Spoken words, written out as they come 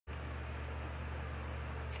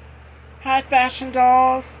Hi, Fashion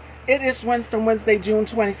Dolls. It is Wednesday, June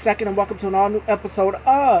 22nd, and welcome to an all new episode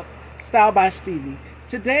of Style by Stevie.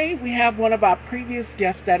 Today, we have one of our previous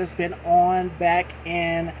guests that has been on back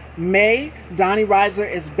in May. Donnieriser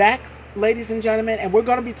is back, ladies and gentlemen, and we're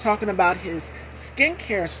going to be talking about his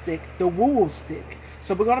skincare stick, the Woo Woo Stick.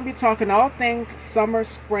 So, we're going to be talking all things summer,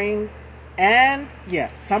 spring, and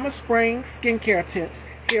summer, spring skincare tips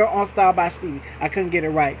here on Style by Stevie. I couldn't get it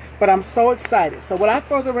right, but I'm so excited. So without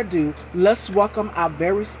further ado, let's welcome our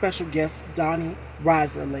very special guest, Donnie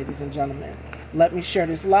Riser, ladies and gentlemen. Let me share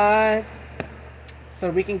this live so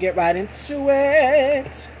we can get right into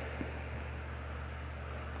it.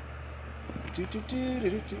 If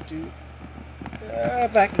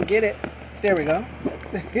I can get it. There we go.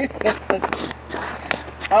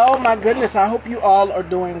 Oh my goodness, I hope you all are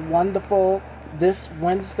doing wonderful this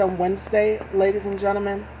Wednesday, ladies and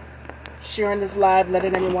gentlemen. Sharing this live,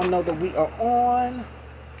 letting everyone know that we are on.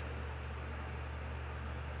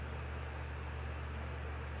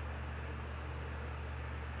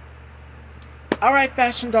 Alright,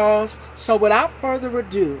 Fashion Dolls, so without further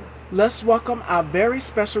ado, let's welcome our very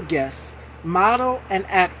special guest, model and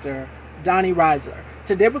actor, Donnie Riser.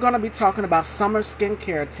 Today we're going to be talking about summer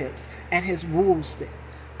skincare tips and his Woo Woo Stick.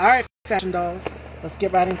 Alright, Fashion Dolls, let's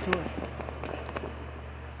get right into it.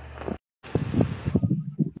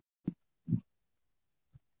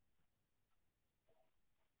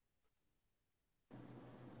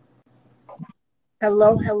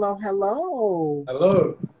 Hello, hello, hello.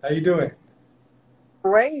 Hello, how you doing?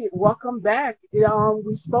 Great, welcome back.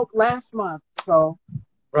 We spoke last month, so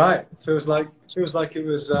Right, feels like it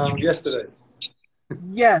was yesterday.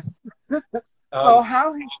 yes. So Um,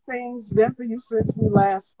 how has things been for you since we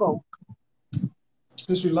last spoke?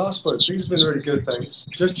 since we last spoke, things have been really good, thanks.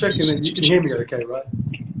 Just checking that you can hear me okay, right?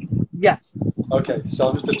 Yes, Okay, so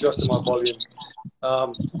I'm just adjusting my volume.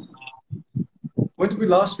 Um, when did we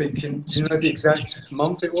last speak? Do you know the exact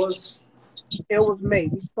month it was? it was May.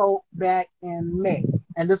 We spoke back in May,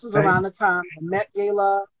 and this was May? around the time the Met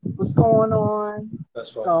Gala was going on.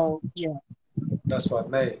 That's right. So yeah, That's right,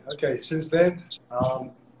 May. Okay, since then,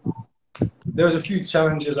 there was a few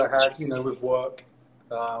challenges I had, with work.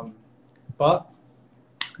 Um, but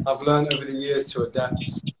I've learned over the years to adapt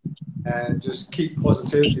and just keep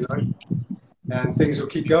positive, and things will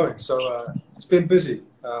keep going. So it's been busy,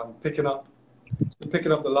 picking up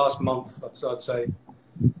the last month. I'd say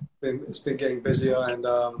it's been getting busier, and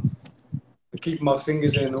keeping my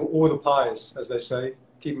fingers in all the pies, as they say,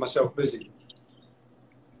 keeping myself busy.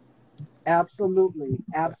 absolutely,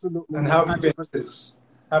 absolutely, And how have you been 100%. since?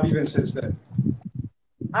 How have you been since then?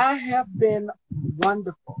 I have been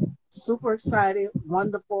wonderful, super excited,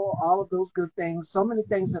 wonderful, all of those good things. So many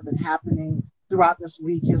things have been happening throughout this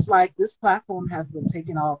week. It's like this platform has been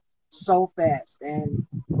taking off so fast, and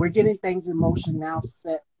we're getting things in motion now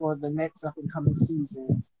set for the next up and coming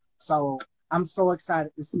seasons. So I'm so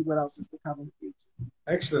excited to see what else is to come in the future.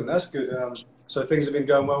 Excellent, that's good. So things have been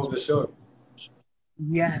going well with the show.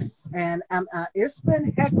 Yes, and it's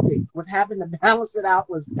been hectic with having to balance it out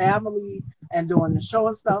with family and doing the show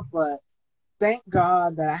and stuff, but thank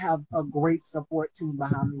God that I have a great support team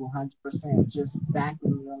behind me 100%, just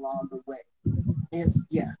backing me along the way.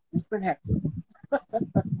 It's been hectic.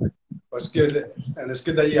 Well, it's good, and it's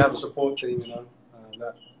good that you have a support team.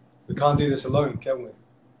 That we can't do this alone, can we?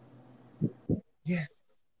 Yes,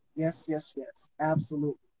 yes,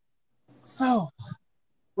 absolutely. So,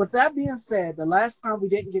 with that being said, the last time we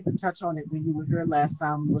didn't get to touch on it when you were here last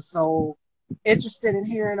time, we were so interested in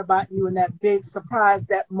hearing about you and that big surprise,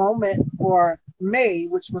 that moment for May,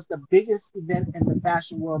 which was the biggest event in the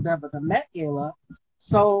fashion world ever, the Met Gala.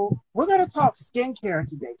 So we're going to talk skincare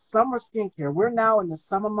today, summer skincare. We're now in the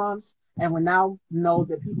summer months, and we now know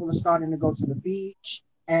that people are starting to go to the beach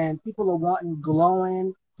and people are wanting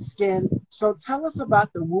glowing skin. So tell us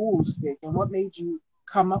about the Woo Woo Stick and what made you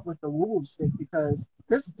come up with the Woo Woo Stick, because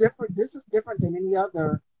this is different than any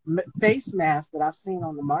other face mask that I've seen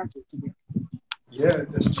on the market today. Yeah,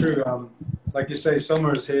 that's true. Like you say,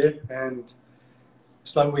 summer is here, and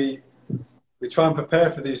it's like we try and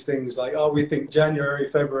prepare for these things. Like, oh, we think January,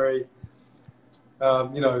 February.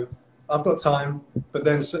 Um, you know, I've got time, but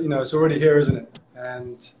then it's already here, isn't it?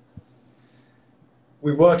 And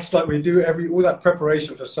we work. It's like we do all that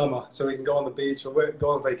preparation for summer, so we can go on the beach or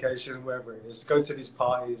go on vacation, wherever it is. Go to these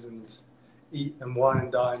parties and eat and wine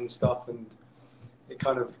and dine and stuff, and it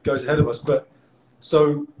kind of goes ahead of us. But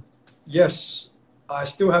so yes, I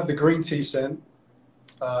still have the green tea scent.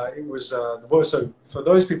 It was so for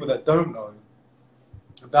those people that don't know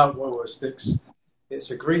about Wowo sticks, it's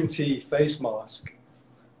a green tea face mask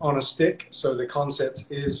on a stick. So the concept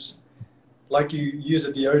is like you use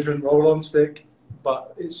a deodorant roll-on stick,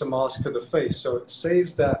 but it's a mask for the face. So it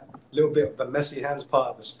saves that little bit of the messy hands part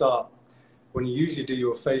at the start when you usually do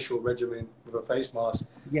your facial regimen with a face mask.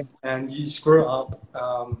 Yeah. And you screw it up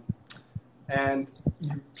and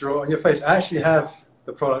you draw it on your face. I actually have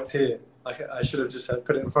the product here. I should have just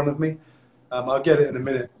put it in front of me. I'll get it in a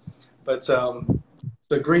minute. But so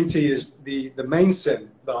green tea is the main scent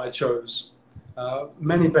that I chose.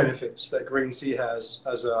 Many benefits that green tea has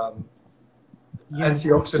as Yes.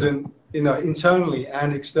 antioxidant, internally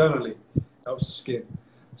and externally, helps the skin.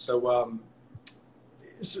 So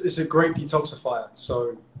it's a great detoxifier.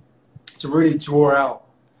 So to really draw out,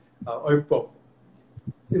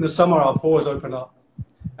 in the summer our pores open up,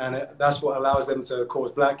 and that's what allows them to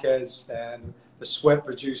cause blackheads, and the sweat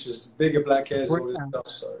produces bigger blackheads and all this stuff.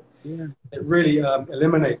 So yeah, it really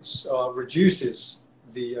eliminates, reduces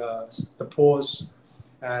the pores,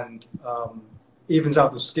 and evens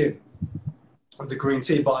out the skin with the green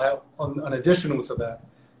tea. But on additional to that,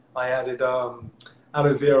 I added aloe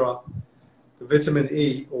vera, vitamin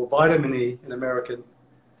E, or vitamin E in American,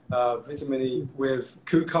 vitamin E with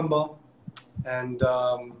cucumber, and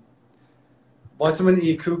vitamin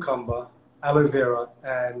E, cucumber, aloe vera,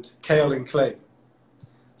 and kaolin clay.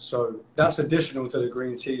 So that's additional to the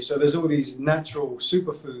green tea. So there's all these natural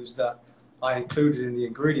superfoods that I included in the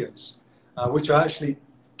ingredients, which I actually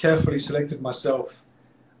carefully selected myself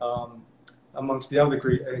amongst the other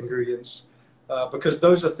ingredients, because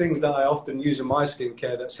those are things that I often use in my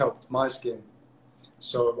skincare that's helped my skin.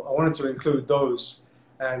 So I wanted to include those,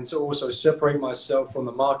 and to also separate myself from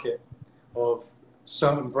the market of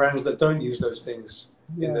certain brands that don't use those things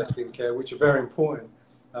in their skincare, which are very important.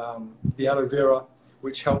 The aloe vera,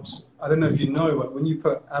 which helps, I don't know if you know, but when you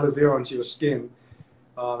put aloe vera onto your skin,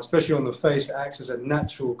 especially on the face, it acts as a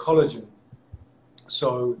natural collagen.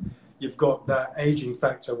 So you've got that aging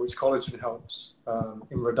factor, which collagen helps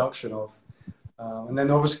in reduction of. And then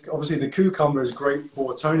obviously the cucumber is great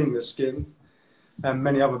for toning the skin, and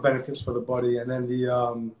many other benefits for the body. And then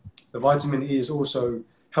the vitamin E is also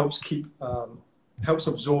helps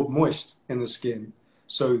absorb moist in the skin.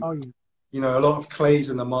 So, a lot of clays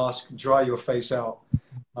in the mask dry your face out.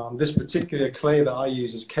 This particular clay that I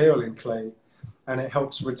use is kaolin clay, and it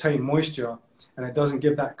helps retain moisture, and it doesn't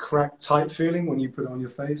give that cracked, tight feeling when you put it on your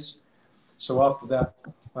face. So after that,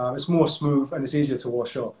 it's more smooth and it's easier to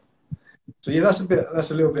wash off. So yeah,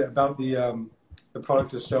 that's a little bit about the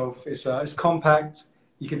product itself. It's compact.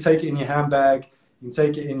 You can take it in your handbag. You can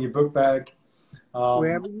take it in your book bag.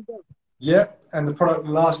 Wherever you go. Yeah, and the product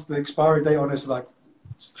lasts. The expiry date on it is like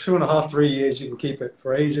 2.5, 3 years. You can keep it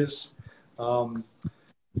for ages. You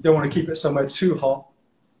don't want to keep it somewhere too hot.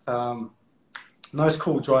 Nice,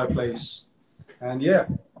 cool, dry place. And yeah,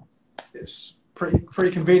 it's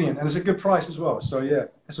pretty convenient, and it's a good price as well. So yeah,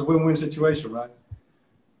 it's a win-win situation, right?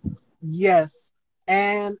 Yes.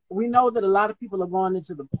 And we know that a lot of people are going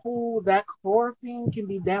into the pool. That chlorophene can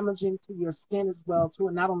be damaging to your skin as well, too,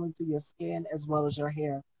 and not only to your skin as well as your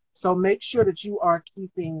hair. So make sure that you are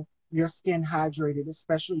keeping your skin hydrated,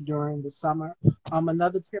 especially during the summer.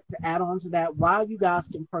 Another tip to add on to that, while you guys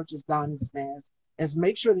can purchase Donnie's mask, is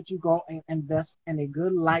make sure that you go and invest in a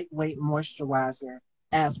good lightweight moisturizer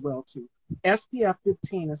as well, too. SPF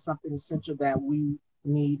 15 is something essential that we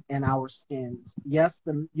need in our skins. Yes,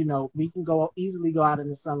 we can easily go out in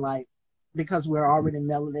the sunlight because we're already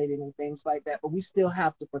melanated and things like that, but we still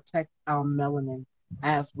have to protect our melanin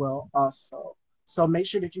as well also. So make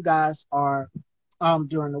sure that you guys are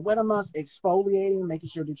during the winter months exfoliating, making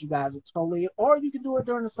sure that you guys exfoliate, or you can do it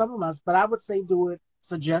during the summer months, but I would say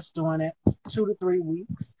suggest doing it 2 to 3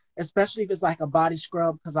 weeks, especially if it's like a body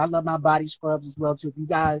scrub, because I love my body scrubs as well too. If you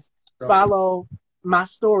guys follow my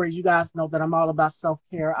stories, you guys know that I'm all about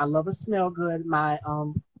self-care. I love a smell good.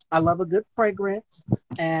 I love a good fragrance,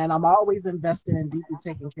 and I'm always invested in deeply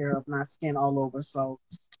taking care of my skin all over. So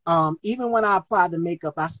even when I apply the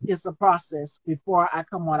makeup, it's a process. Before I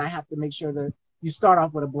come on, I have to make sure that you start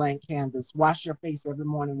off with a blank canvas. Wash your face every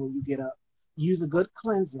morning when you get up. Use a good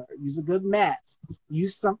cleanser. Use a good mask.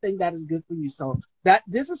 Use something that is good for you. So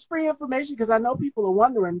this is free information, because I know people are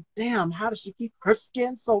wondering, damn, how does she keep her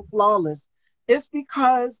skin so flawless? It's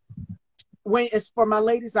because it's for my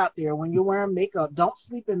ladies out there, when you're wearing makeup, don't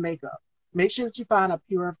sleep in makeup. Make sure that you find a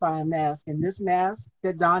purifying mask. And this mask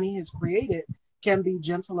that Donnie has created can be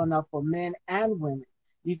gentle enough for men and women.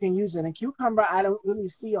 You can use it in cucumber. I don't really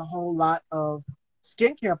see a whole lot of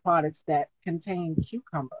skincare products that contain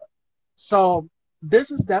cucumber. So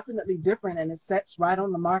this is definitely different, and it sets right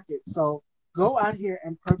on the market. So go out here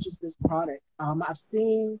and purchase this product. I've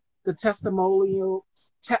seen the testimonials,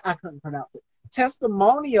 I couldn't pronounce it,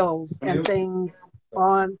 testimonials and things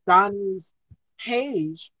on Donnie's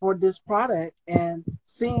page for this product, and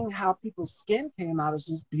seeing how people's skin came out is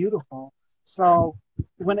just beautiful. So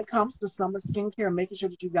when it comes to summer skincare, making sure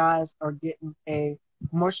that you guys are getting a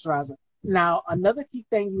moisturizer. Now, another key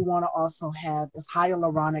thing you want to also have is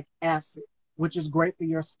hyaluronic acid, which is great for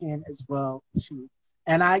your skin as well too.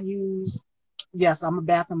 And I use, yes, I'm a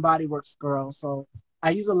Bath and Body Works girl, so I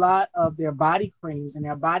use a lot of their body creams, and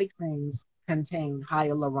their body creams contain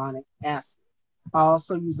hyaluronic acid. I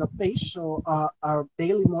also use a facial or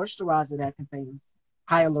daily moisturizer that contains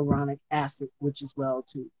hyaluronic acid, which is well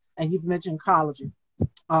too. And you've mentioned collagen.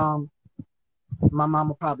 Um, my mom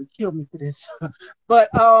will probably kill me for this, but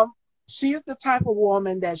she's the type of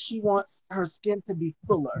woman that she wants her skin to be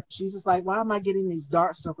fuller. She's just like, why am I getting these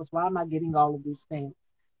dark circles? Why am I getting all of these things?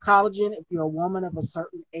 Collagen, if you're a woman of a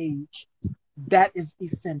certain age, that is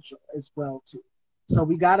essential as well too. So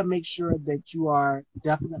we got to make sure that you are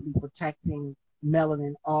definitely protecting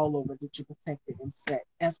melanin all over, that you protect it and set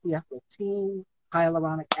SPF 15,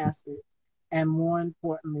 hyaluronic acid, and more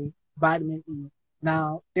importantly, vitamin E.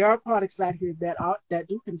 Now, there are products out here that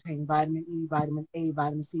do contain vitamin E, vitamin A,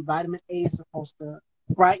 vitamin C. Vitamin A is supposed to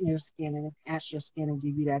brighten your skin and enhance your skin and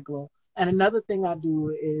give you that glow. And another thing I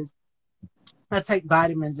do is I take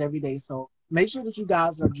vitamins every day. So make sure that you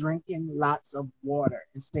guys are drinking lots of water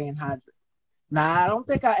and staying hydrated. Now, I don't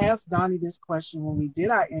think I asked Donnie this question when we did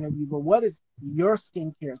our interview, but what is your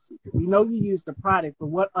skincare secret? We know you use the product, but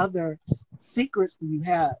what other secrets do you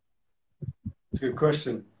have? It's a good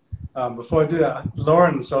question. Before I do that,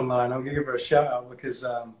 Lauren's online. I'm gonna give her a shout out because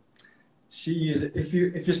she is. If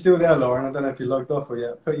you're still there, Lauren, I don't know if you logged off or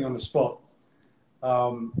yet. Put you on the spot.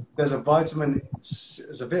 There's a vitamin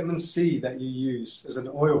C that you use as an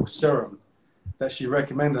oil serum that she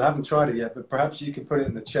recommended. I haven't tried it yet, but perhaps you can put it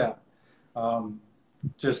in the chat.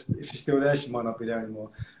 Just if she's still there, she might not be there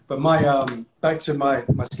anymore. But my back to my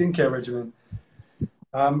skincare regimen.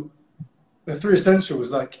 The three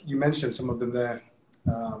essentials, like you mentioned, some of them there: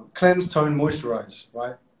 cleanse, tone, moisturize.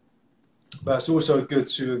 Right, but it's also good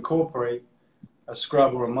to incorporate a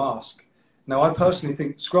scrub or a mask. Now, I personally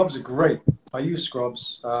think scrubs are great. I use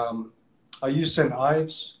scrubs. I use St.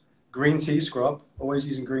 Ives green tea scrub. Always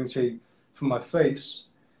using green tea for my face.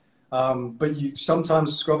 But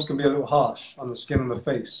sometimes scrubs can be a little harsh on the skin and the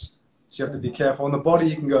face. So you have to be careful. On the body,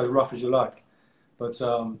 you can go as rough as you like. But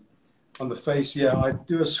on the face, yeah, I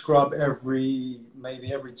do a scrub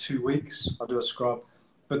maybe every 2 weeks. I do a scrub.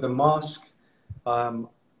 But the mask, the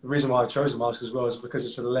reason why I chose the mask as well is because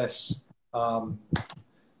it's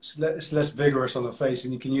it's less vigorous on the face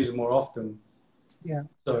and you can use it more often. Yeah.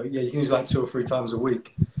 So yeah, you can use it like 2 or 3 times a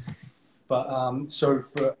week. But so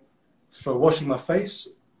for washing my face,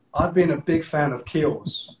 I've been a big fan of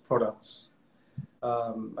Kiehl's products.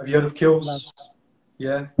 Have you heard of Kiehl's?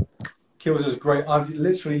 Yeah. Kiehl's is great. I've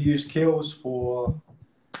literally used Kiehl's for,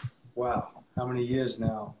 wow, how many years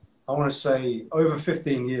now? I want to say over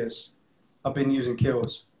 15 years I've been using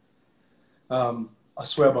Kiehl's. I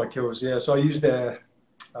swear by Kiehl's, yeah. So I use their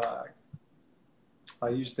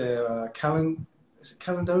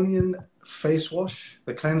Caledonian face wash,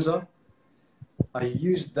 the cleanser. I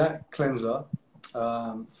use that cleanser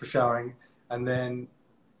for showering, and then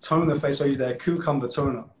tone the face. I use their cucumber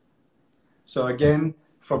toner. So again,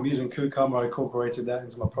 from using cucumber, I incorporated that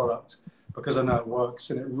into my product because I know it works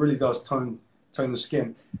and it really does tone the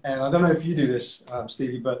skin. And I don't know if you do this,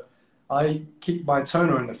 Stevie, but I keep my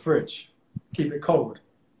toner in the fridge, keep it cold,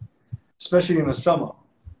 especially in the summer.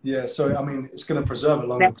 Yeah, so I mean, it's going to preserve it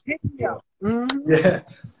longer. Mm-hmm. Yeah.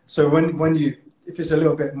 So if it's a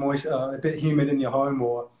little bit moist, a bit humid in your home,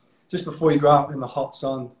 or just before you go out in the hot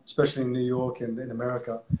sun, especially in New York and in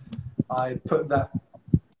America, I put that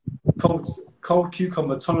cold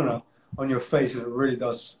cucumber toner on your face, and it really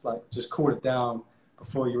does like just cool it down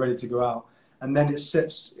before you're ready to go out. And then it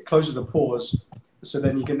closes the pores, so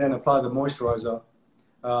then you can then apply the moisturizer.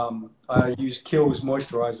 I use Kiehl's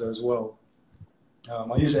moisturizer as well.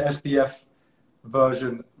 I use an SPF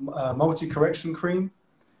version, multi-correction cream,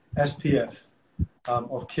 SPF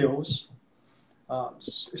of Kiehl's.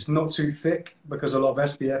 It's not too thick because a lot of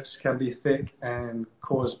SPFs can be thick and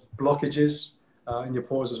cause blockages in your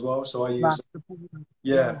pores as well. So I use,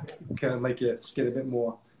 kind of make your skin a bit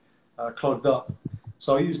more clogged up.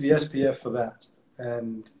 So I use the SPF for that,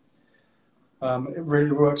 and it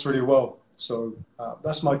really works really well. So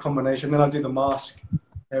that's my combination. Then I do the mask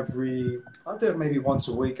I do it maybe once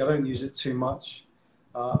a week. I don't use it too much.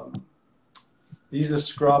 I use the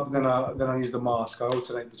scrub, then I use the mask. I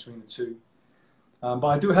alternate between the two. But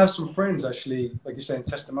I do have some friends actually, like you say, in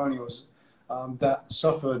testimonials, that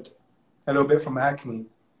suffered a little bit from acne,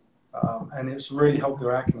 and it's really helped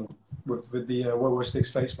their acne with the World War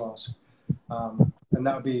Sticks face mask. And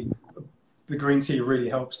that would be, the green tea really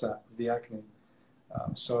helps that with the acne.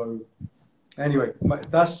 So anyway,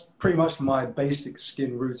 that's pretty much my basic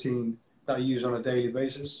skin routine that I use on a daily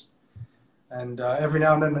basis. And every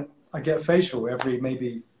now and then I get a facial.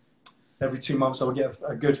 Maybe every 2 months I'll get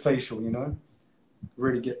a good facial, you know,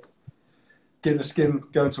 really get the skin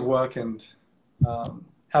going to work, and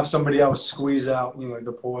have somebody else squeeze out, you know,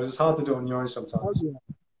 the pores. It's hard to do on your own sometimes. Oh,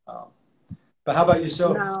 yeah. But how about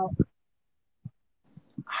yourself? Now,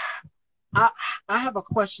 I I have a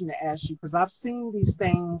question to ask you because I've seen these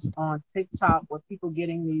things on TikTok where people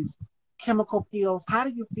getting these chemical peels. How do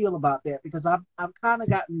you feel about that? Because I've kind of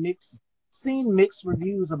got seen mixed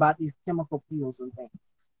reviews about these chemical peels and things.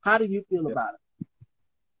 How do you feel Yeah. about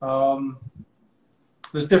it?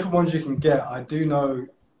 There's different ones you can get. I do know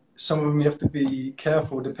some of them you have to be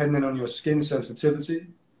careful depending on your skin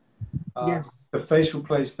sensitivity. Yes. The facial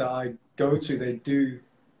place that I go to,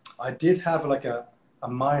 I did have like a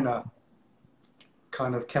minor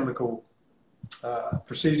kind of chemical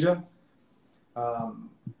procedure.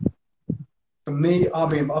 For me, I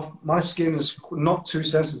mean, my skin is not too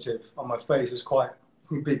sensitive on my face. It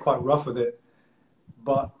can be quite rough with it.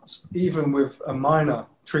 But even with a minor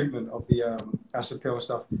treatment of the acid pill and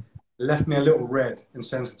stuff, it left me a little red and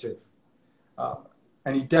sensitive.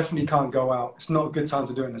 And you definitely can't go out. It's not a good time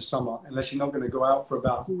to do it in the summer unless you're not going to go out for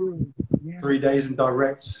about 3 days in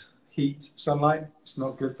direct heat sunlight. It's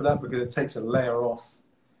not good for that because it takes a layer off.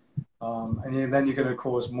 And then you're going to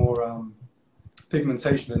cause more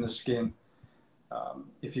pigmentation in the skin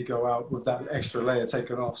if you go out with that extra layer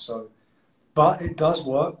taken off. So, but it does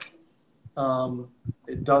work.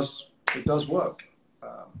 It does work.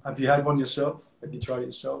 Have you had one yourself? Have you tried it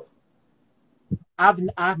yourself?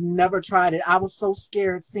 I've never tried it. I was so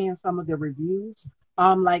scared seeing some of the reviews.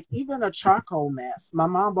 Like even a charcoal mask. My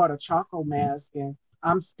mom bought a charcoal mask, and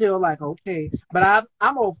I'm still like, okay. But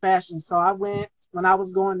I'm old fashioned, so I went when I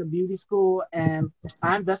was going to beauty school, and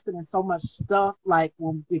I invested in so much stuff, like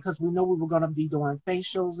because we know we were going to be doing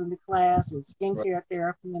facials in the class and skincare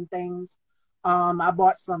therapy and things. I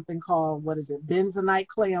bought something called, what is it, bentonite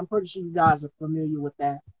clay. I'm pretty sure you guys are familiar with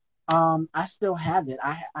that. I still have it.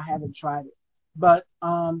 I haven't tried it. But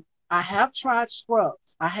I have tried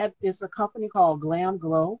scrubs. It's a company called Glam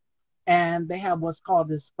Glow, and they have what's called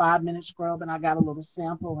this 5-minute scrub, and I got a little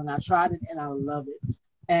sample and I tried it and I love it.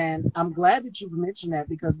 And I'm glad that you've mentioned that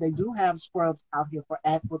because they do have scrubs out here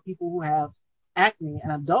for people who have acne,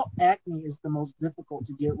 and adult acne is the most difficult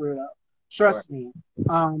to get rid of. Trust me.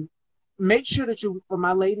 Make sure that for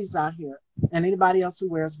my ladies out here and anybody else who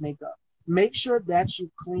wears makeup, make sure that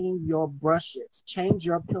you clean your brushes, change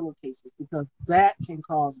your pillowcases, because that can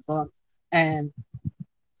cause bumps and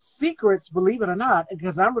secrets, believe it or not,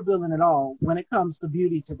 because I'm revealing it all when it comes to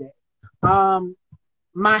beauty today.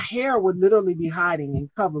 My hair would literally be hiding and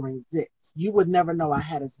covering zits. You would never know I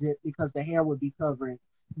had a zit because the hair would be covering.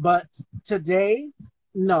 But today,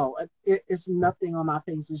 no, it's nothing on my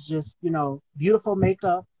face. It's just, beautiful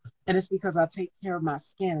makeup. And it's because I take care of my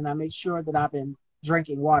skin and I make sure that I've been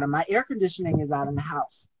drinking water. My air conditioning is out in the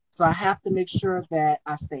house. So I have to make sure that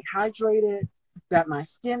I stay hydrated, that my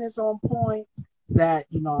skin is on point, that,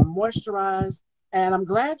 I'm moisturized. And I'm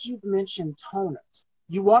glad you've mentioned toners.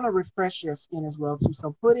 You want to refresh your skin as well too.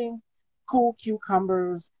 So putting cool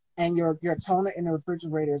cucumbers and your toner in the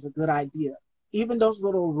refrigerator is a good idea. Even those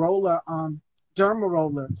little derma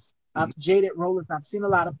rollers, jaded rollers, I've seen a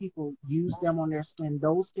lot of people use them on their skin.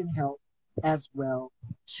 Those can help as well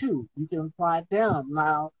too. You can apply them.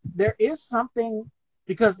 Now, there is something,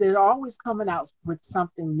 because they're always coming out with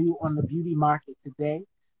something new on the beauty market today.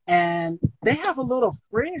 And they have a little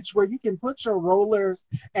fridge where you can put your rollers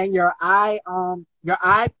and your eye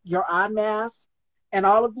mask and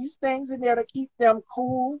all of these things in there to keep them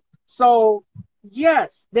cool. So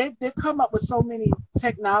yes, they've come up with so many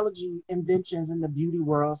technology inventions in the beauty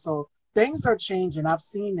world. So things are changing. I've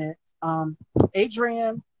seen it.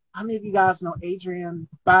 Adrienne, how many of you guys know Adrienne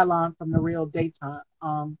Bailon from The Real Daytime?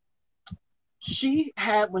 She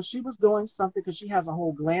had, when she was doing something, because she has a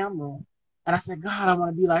whole glam room, and I said, God, I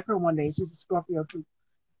want to be like her one day. She's a Scorpio too.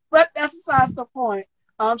 But that's besides the point.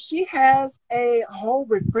 She has a whole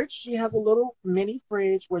fridge. She has a little mini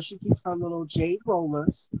fridge where she keeps her little jade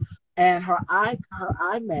rollers and her eye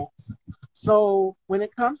mask. So when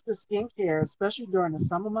it comes to skincare, especially during the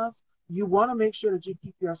summer months, you want to make sure that you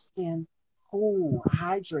keep your skin cool,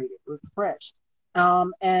 hydrated, refreshed.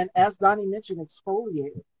 And as Donnie mentioned,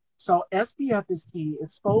 exfoliated. So SPF is key.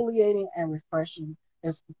 Exfoliating and refreshing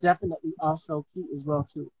is definitely also key as well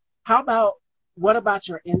too. How about what about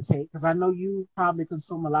your intake? Because I know you probably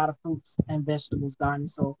consume a lot of fruits and vegetables, Donnie.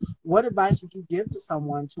 So what advice would you give to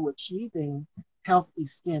someone to achieving healthy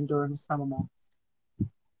skin during the summer months?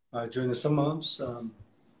 During the summer months,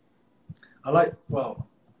 I like, well,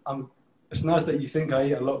 it's nice that you think I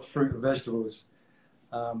eat a lot of fruit and vegetables.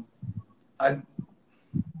 Um, I,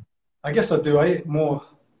 I guess I do. I eat more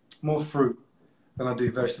fruit than I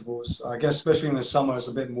do vegetables. I guess especially in the summer, it's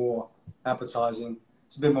a bit more appetizing.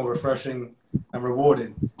 It's a bit more refreshing and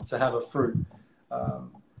rewarding to have a fruit. Um,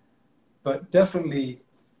 but definitely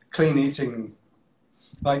clean eating.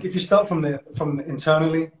 Like if you start from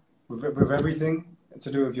internally with everything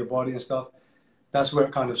to do with your body and stuff, that's where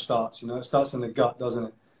it kind of starts. You know, it starts in the gut, doesn't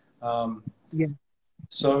it? Um, Yeah.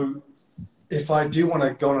 so if I do want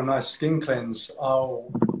to go on a nice skin cleanse,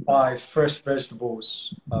 I'll buy fresh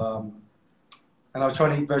vegetables, and I'll try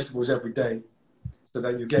and eat vegetables every day so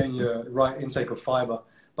that you're getting your right intake of fiber.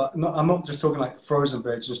 But I'm not just talking like frozen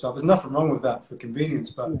veg and stuff. There's nothing wrong with that for convenience,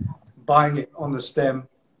 but buying it on the stem,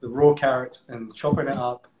 the raw carrot, and chopping it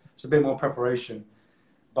up, it's a bit more preparation.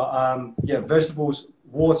 But yeah, vegetables,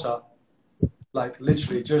 water, like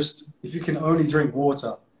literally just, if you can only drink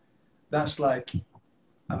water, that's like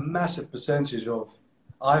a massive percentage of,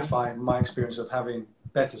 I find, my experience of having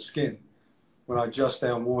better skin when I just stay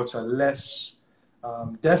on water,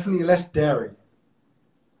 definitely less dairy.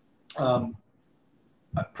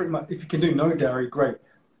 Pretty much, if you can do no dairy, great.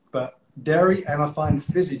 But dairy, and I find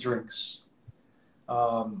fizzy drinks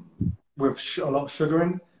with a lot of sugar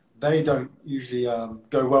in, they don't usually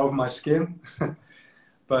go well with my skin.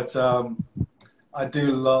 But I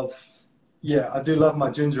do love, yeah, I do love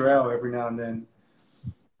my ginger ale every now and then.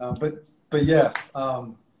 But yeah,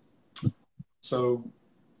 so,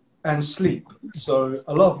 and sleep. So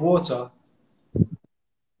a lot of water,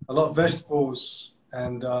 a lot of vegetables,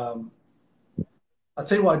 and I'll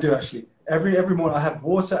tell you what I do actually. Every morning I have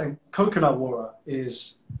water, and coconut water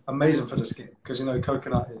is amazing for the skin because you know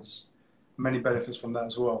coconut has many benefits from that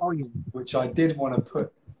as well. Oh, yeah. Which I did want to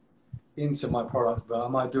put into my product, but I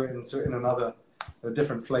might do it in a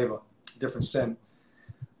different flavor, different scent.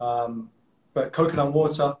 But coconut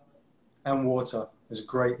water and water is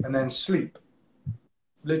great, and then sleep.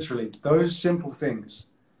 Literally, those simple things,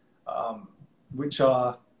 which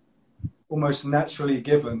are almost naturally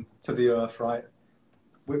given to the earth, right?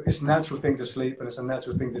 It's a natural thing to sleep, and it's a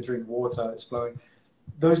natural thing to drink water. It's flowing.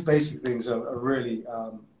 Those basic things are really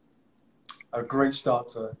a great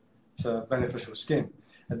start to beneficial skin.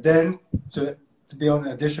 And then to be on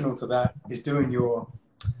additional to that is doing your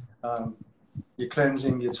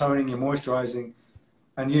cleansing, your toning, your moisturizing,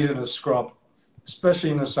 and using a scrub,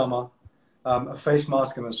 especially in the summer. A face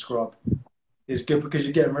mask and a scrub is good because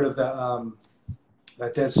you're getting rid of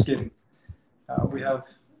that dead skin. We have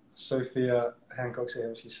Sophia Hancock's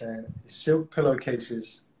here. She's saying silk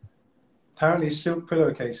pillowcases. Apparently, silk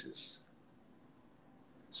pillowcases.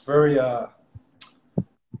 It's very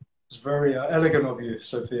elegant of you,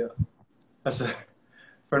 Sophia. That's a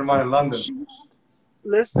friend of mine in London.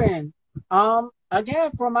 Listen,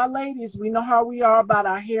 again, for my ladies, we know how we are about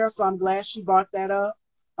our hair, so I'm glad she brought that up.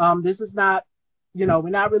 This is not, we're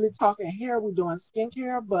not really talking hair. We're doing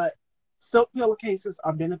skincare, but silk pillowcases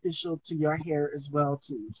are beneficial to your hair as well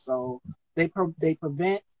too. So they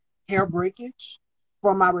prevent hair breakage.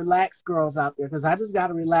 For my relaxed girls out there, because I just got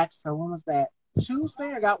a relaxer. When was that?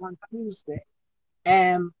 Tuesday. I got one Tuesday,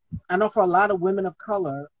 and I know for a lot of women of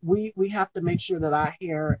color, we have to make sure that our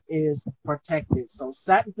hair is protected. So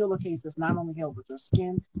satin pillowcases not only help with your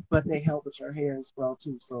skin, but they help with your hair as well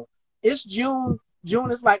too. So it's June. June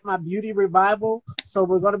is like my beauty revival. So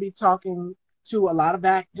we're going to be talking to a lot of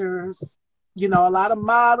actors, a lot of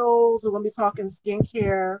models. We're going to be talking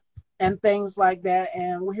skincare and things like that.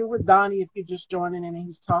 And we're here with Donnie, if you're just joining in, and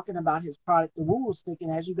he's talking about his product, the Woo Woo Stick.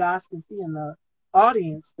 And as you guys can see in the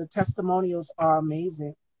audience, the testimonials are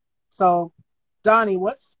amazing. So, Donnie,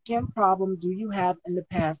 what skin problem do you have in the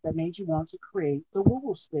past that made you want to create the Woo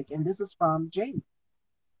Woo Stick? And this is from Jamie.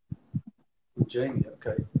 Jamie,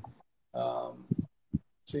 okay.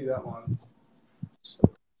 See that one. So,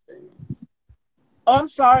 Jamie. Oh, I'm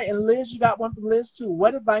sorry. And Liz, you got one from Liz too.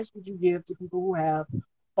 What advice would you give to people who have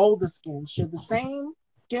older skin? Should the same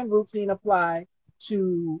skin routine apply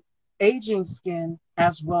to aging skin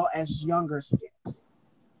as well as younger skin?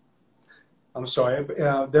 I'm sorry,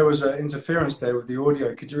 there was an interference there with the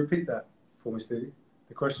audio. Could you repeat that for me, Stevie?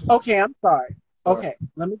 The question? Okay, I'm sorry. Okay,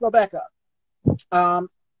 let me go back up.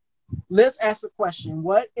 Liz asked a question.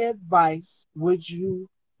 What advice would you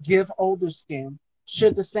give older skin?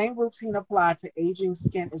 Should the same routine apply to aging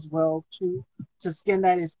skin as well to skin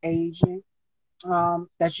that is aging?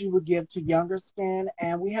 that you would give to younger skin?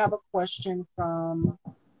 And we have a question from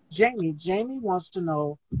Jamie. Jamie wants to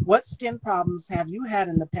know, what skin problems have you had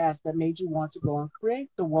in the past that made you want to go and create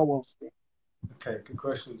the WoWo stick? Okay, good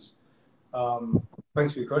questions.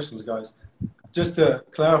 Thanks for your questions, guys. Just to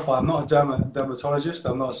clarify, I'm not a dermatologist,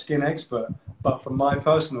 I'm not a skin expert, but from my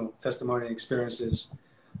personal testimony experiences.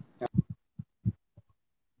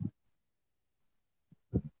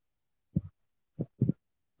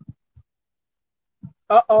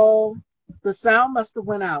 Uh-oh, the sound must have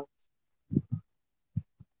went out.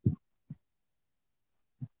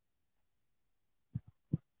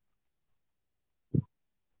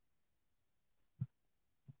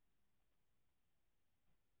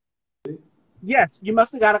 Yes, you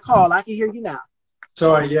must have got a call. I can hear you now.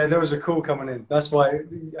 Sorry, yeah, there was a call coming in. That's why,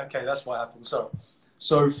 okay, that's what happened.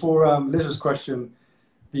 So for Liz's question,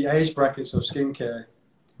 the age brackets of skincare,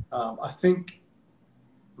 I think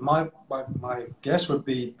my guess would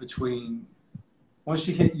be between, once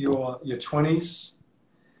you hit your 20s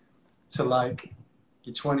to like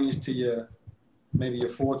your 20s to maybe your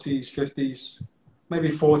 40s, 50s, maybe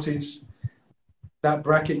 40s, that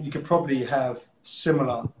bracket, you could probably have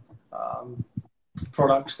similar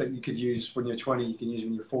products that you could use when you're 20, you can use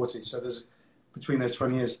when you're 40. So there's between those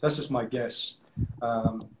 20 years. That's just my guess.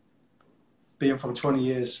 Being from 20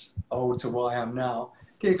 years old to what I am now,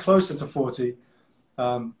 getting closer to 40,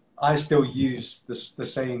 I still use the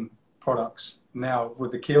same products now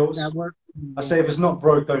with the kills. I say if it's not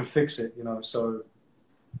broke, don't fix it. You know. So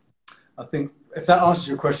I think if that answers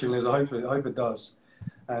your question, Liz, I hope it does.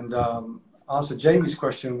 And answer Jamie's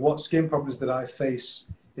question: what skin problems did I face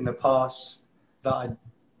in the past that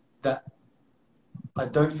I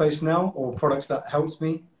don't face now, or products that helped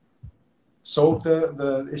me solve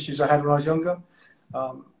the issues I had when I was younger?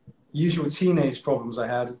 Usual teenage problems I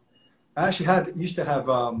had. I actually used to have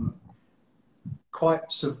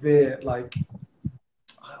quite severe, like,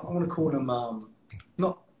 I want to call them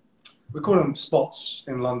not, we call them spots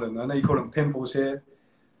in London. I know you call them pimples here,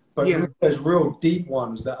 but Yeah. those real deep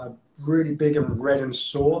ones that are really big and red and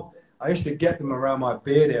sore, I used to get them around my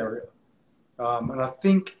beard area. And I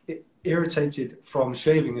think it irritated from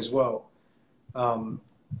shaving as well.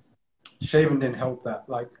 Shaving didn't help that,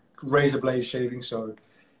 like razor blade shaving. So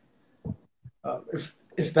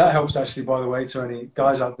if that helps, actually, by the way, to any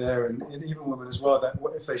guys out there and even women as well, that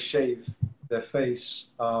if they shave their face,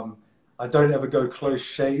 I don't ever go close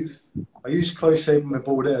shave. I use close shave on the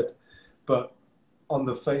bald head, but on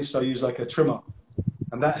the face I use like a trimmer,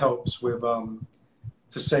 and that helps with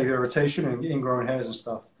to save irritation and ingrown hairs and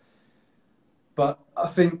stuff. But I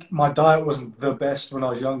think my diet wasn't the best when I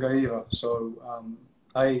was younger either. So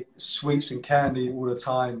I ate sweets and candy all the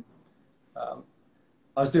time.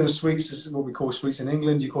 I was doing sweets, this is what we call sweets in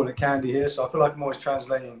England. You call it candy here. So I feel like I'm always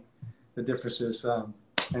translating the differences.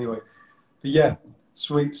 Anyway, but yeah,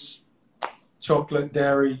 sweets, chocolate,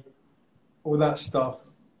 dairy, all that stuff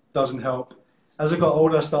doesn't help. As I got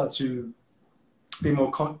older, I started to be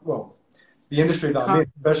more, the industry that I'm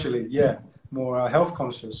in, especially, yeah, more health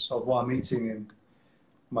conscious of what I'm eating and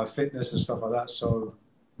my fitness and stuff like that. So,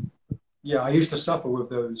 yeah, I used to suffer with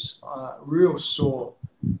those real sore,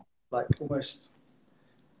 like almost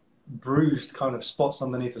bruised kind of spots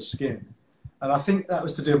underneath the skin. And I think that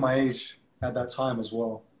was to do with my age at that time as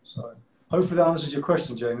well. So, hopefully that answers your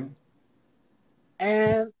question, Jamie.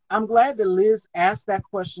 And I'm glad that Liz asked that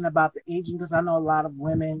question about the aging, because I know a lot of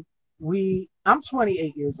women, I'm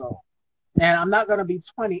 28 years old, and I'm not going to be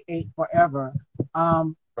 28 forever.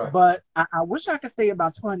 Right. But I wish I could stay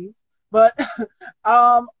about 20. But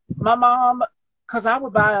my mom, because I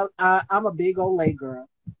would buy, I'm a big Olay girl.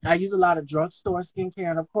 I use a lot of drugstore skincare.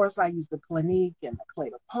 And of course, I use the Clinique and the Clé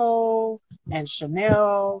de Peau and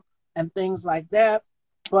Chanel and things like that.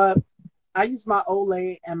 But I use my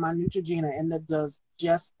Olay and my Neutrogena, and it does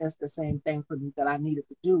just as the same thing for me that I needed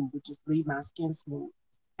to do, which is leave my skin smooth.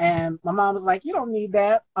 And my mom was like, "You don't need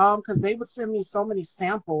that," because they would send me so many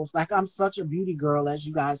samples. Like, I'm such a beauty girl, as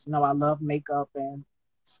you guys know. I love makeup and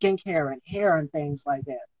skincare and hair and things like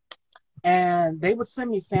that. And they would send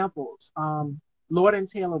me samples. Lord and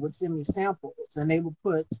Taylor would send me samples, and they would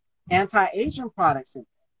put anti-aging products in.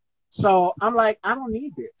 So I'm like, I don't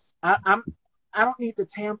need this. I don't need to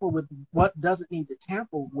tamper with what doesn't need to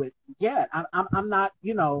tamper with yet. I'm not,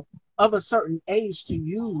 of a certain age to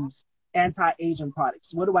use anti-aging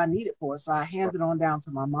products. What do I need it for? So I hand it on down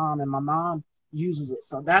to my mom, and my mom uses it.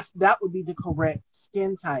 So that would be the correct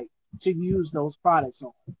skin type to use those products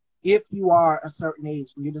on. If you are a certain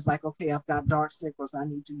age and you're just like, okay, I've got dark circles, I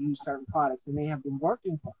need to use certain products, and they have been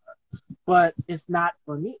working for her, but it's not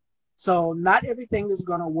for me. So not everything is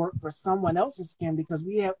going to work for someone else's skin, because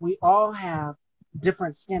we all have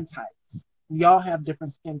different skin types. We all have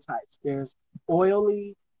different skin types. There's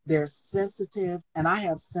oily, there's sensitive, and I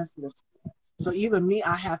have sensitive skin. So even me,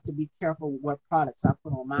 I have to be careful with what products I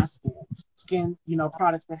put on my skin. Skin,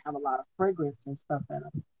 products that have a lot of fragrance and stuff in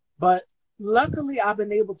them. But luckily, I've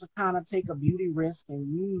been able to kind of take a beauty risk and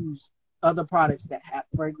use other products that have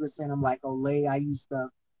fragrance in them, like Olay. I use the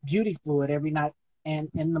beauty fluid every night and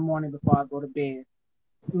in the morning before I go to bed.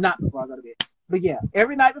 Not before I go to bed, but yeah,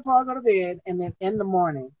 every night before I go to bed, and then in the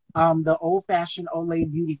morning, the old-fashioned Olay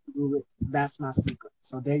beauty fluid. That's my secret.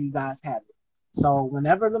 So there you guys have it. So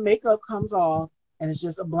whenever the makeup comes off and it's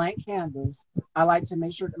just a blank canvas, I like to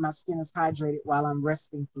make sure that my skin is hydrated while I'm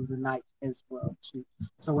resting through the night as well too.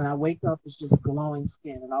 So when I wake up, it's just glowing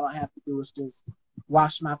skin, and all I have to do is just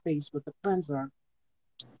wash my face with the cleanser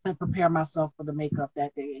and prepare myself for the makeup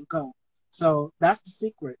that day and go. So that's the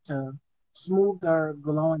secret to smoother,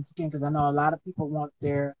 glowing skin, because I know a lot of people want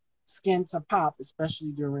their skin to pop,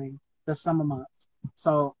 especially during the summer months.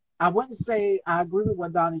 So I wouldn't say I agree with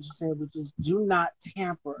what Donnie just said, which is do not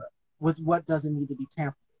tamper with what doesn't need to be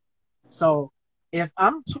tampered. So if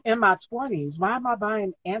I'm in my 20s, why am I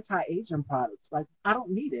buying anti-aging products? Like, I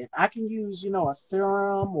don't need it. I can use, a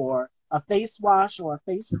serum or a face wash or a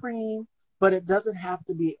face cream, but it doesn't have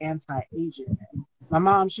to be anti-aging. And my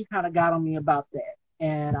mom, she kind of got on me about that.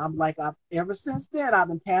 And I'm like, ever since then, I've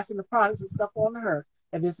been passing the products and stuff on to her.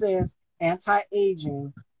 If it says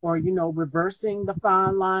anti-aging or, reversing the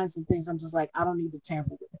fine lines and things, I'm just like, I don't need to tamper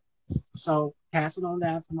with it. So pass it on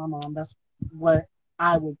down to my mom. That's what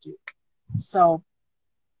I would do. So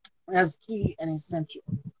that's key and essential.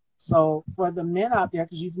 So for the men out there,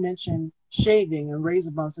 because you've mentioned shaving and razor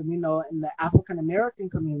bumps, and, in the African-American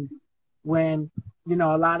community, when,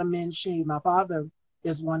 a lot of men shave, my father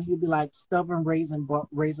is one, he'd be like stubborn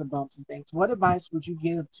razor bumps and things. What advice would you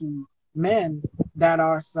give to men that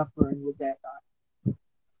are suffering with that?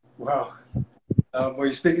 Wow. Well,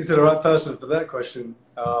 you're speaking to the right person for that question.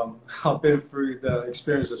 I've been through the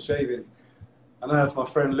experience of shaving. I know if my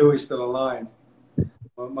friend Louis still online,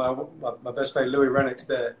 my best mate Louis Rennick's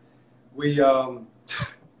there. We've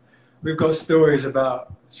got stories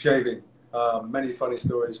about shaving, many funny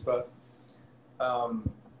stories, but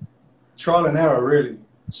trial and error really.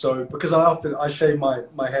 So because I shave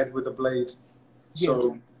my head with a blade,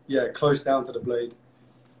 so yeah, close down to the blade.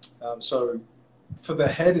 So for the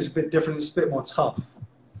head it's a bit different, it's a bit more tough,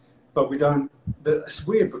 but it's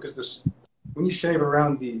weird because when you shave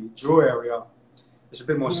around the jaw area, it's a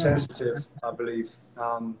bit more sensitive, I believe.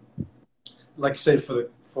 Like you say,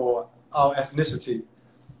 for our ethnicity,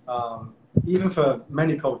 even for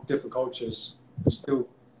many different cultures, we still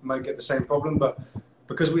might get the same problem, but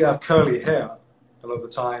because we have curly hair a lot of the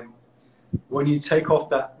time, when you take off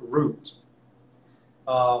that root,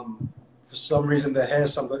 for some reason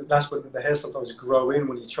that's what the hair sometimes grow in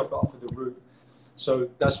when you chop it off with the root. So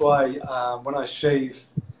that's why when I shave,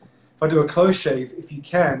 if I do a close shave, if you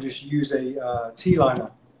can, just use a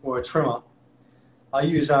T-liner or a trimmer. I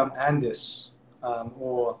use Andis,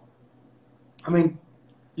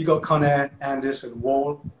 you got Conair, Andis, and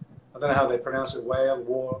Wall. I don't know how they pronounce it,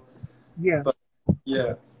 Wall. Yeah. But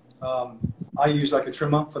yeah, I use like a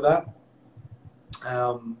trimmer for that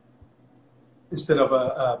instead of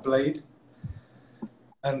a blade,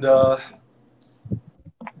 and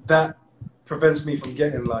that prevents me from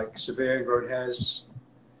getting like severe ingrown hairs.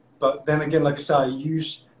 But then again, like I said,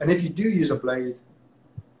 and if you do use a blade,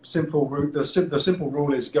 the simple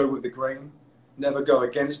rule is go with the grain, never go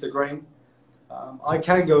against the grain. I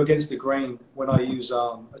can go against the grain when I use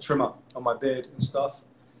a trimmer on my beard and stuff.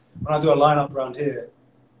 When I do a lineup around here,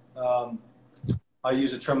 I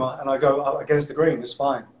use a trimmer and I go up against the grain. It's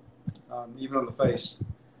fine, even on the face.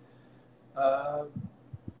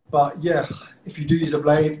 But yeah, if you do use a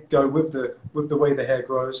blade, go with the way the hair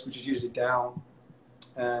grows, which is usually down,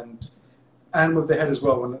 and with the head as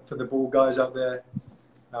well. For the bald guys out there,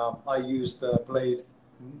 I use the blade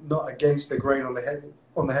not against the grain on the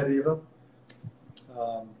head either.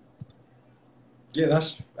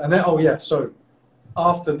 So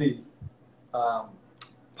after the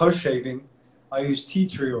post shaving, I use tea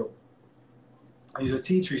tree oil. I use a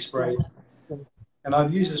tea tree spray, and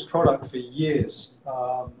I've used this product for years.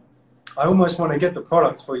 I almost want to get the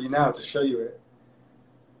product for you now to show you it.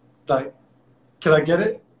 Like, can I get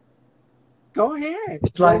it? Go ahead. It's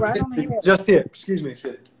Go like right on ahead. just here. Excuse me,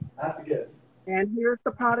 Sid. I have to get it. And here's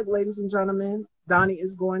the product, ladies and gentlemen. Donnie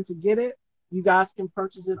is going to get it. You guys can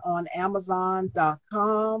purchase it on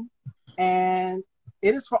Amazon.com, and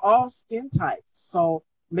it is for all skin types. So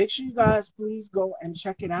make sure you guys please go and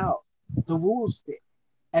check it out. The Wool Stick,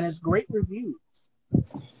 and it's great reviews.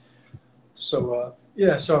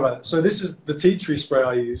 Yeah, sorry about that. So this is the tea tree spray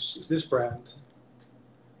I use. It's this brand.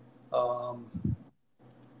 Um,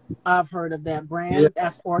 I've heard of that yeah, brand.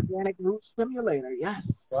 That's Organic Root Stimulator.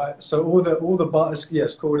 Yes. right. So all the butters, yeah,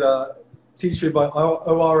 it's called tea tree by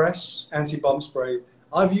ORS anti bump spray.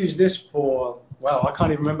 I've used this for wow, I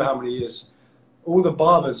can't even remember how many years. All the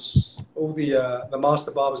barbers, all the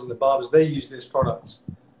master barbers and the barbers, they use this product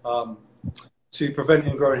um, to prevent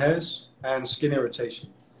ingrown hairs and skin irritation.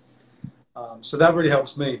 So that really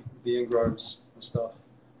helps me, the ingrowns and stuff.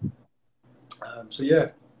 So yeah,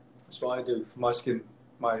 that's what I do for my skin,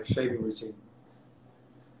 my shaving routine.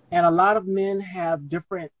 And a lot of men have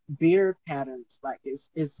different beard patterns. Like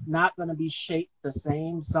it's not going to be shaped the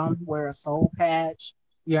same. Some wear a soul patch.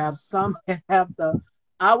 You have some that have the.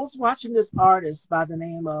 I was watching this artist by the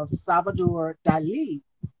name of Salvador Dali.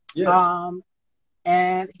 Yeah, Um,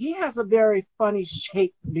 and he has a very funny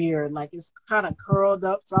shaped beard, like it's kind of curled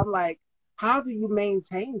up. So I'm like, how do you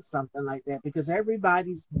maintain something like that? Because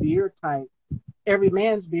everybody's beard type, every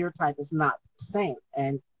man's beard type is not the same.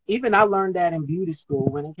 And even I learned that in beauty school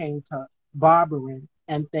when it came to barbering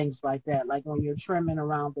and things like that. Like when you're trimming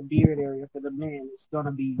around the beard area for the men, it's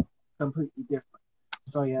gonna be completely different.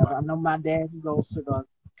 So yeah, I know my dad, he goes to the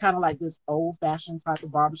kind of like this old fashioned type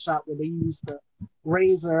of barbershop where they use the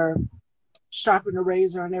razor, sharpen the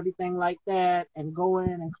razor and everything like that, and go in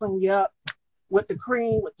and clean you up with the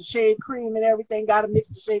cream, with the shave cream and everything. Got to mix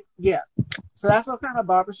the shave. Yeah. So that's what kind of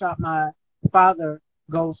barbershop my father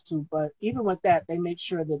goes to. But even with that, they make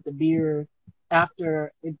sure that the beard,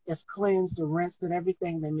 after it's cleansed and rinsed and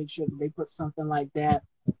everything, they make sure that they put something like that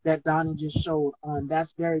that Donnie just showed on.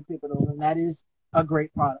 That's very pivotal, and that is a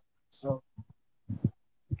great product. So,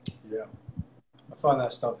 yeah, I find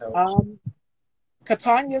that stuff helps. um,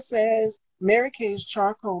 Katanya says Mary Kay's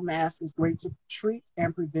charcoal mask is great to treat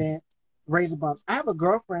and prevent razor bumps. I have a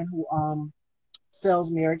girlfriend who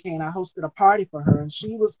sells Mary Kay, and I hosted a party for her, and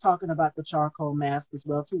she was talking about the charcoal mask as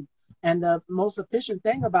well too. And the most efficient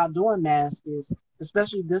thing about doing masks is,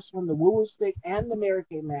 especially this one, the Woo Woo Stick and the Mary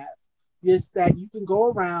Kay mask, is that you can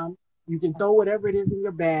go around, you can throw whatever it is in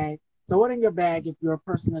your bag, throw it in your bag if you're a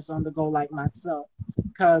person that's on the go like myself,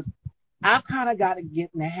 because I've kind of got to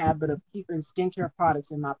get in the habit of keeping skincare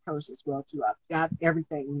products in my purse as well too. I've got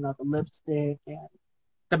everything, the lipstick and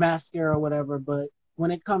the mascara, or whatever. But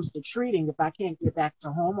when it comes to treating, if I can't get back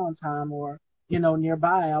to home on time or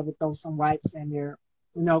nearby, I would throw some wipes in there,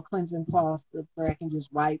 cleansing cloths where I can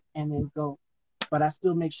just wipe and then go. But I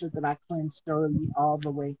still make sure that I cleanse thoroughly all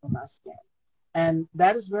the way from my skin. And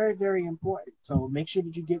that is very, very important. So make sure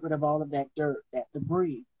that you get rid of all of that dirt, that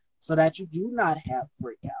debris, so that you do not have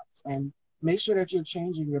breakouts. And make sure that you're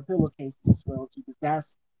changing your pillowcases as well, too, because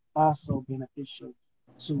that's also beneficial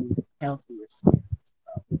to healthier skin.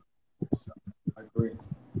 So, I agree.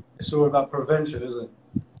 It's all about prevention, isn't it?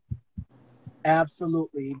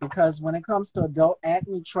 absolutely. Because when it comes to adult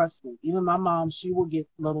acne, trust me, even my mom, she will get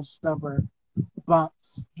little stubborn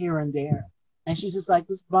bumps here and there. And she's just like,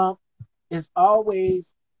 this bump is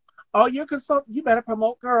always, oh, you're consultant, you better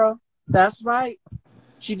promote, girl. That's right.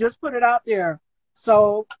 She just put it out there.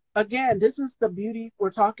 So again, this is the beauty.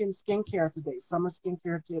 We're talking skincare today, summer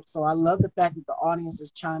skincare tips. So I love the fact that the audience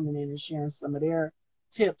is chiming in and sharing some of their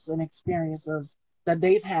tips and experiences that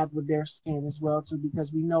they've had with their skin as well too,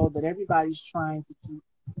 because we know that everybody's trying to keep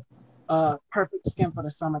perfect skin for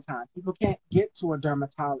the summertime. People can't get to a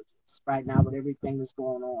dermatologist right now with everything that's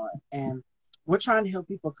going on, and we're trying to help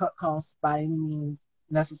people cut costs by any means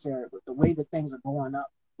necessary with the way that things are going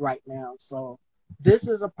up right now. So this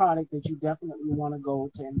is a product that you definitely want to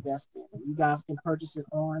go to invest in. And you guys can purchase it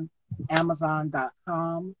on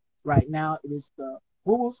Amazon.com. Right now, it is the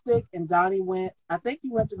Woo Woo Stick, and Donnie went, I think he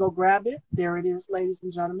went to go grab it. There it is, ladies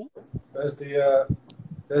and gentlemen. There's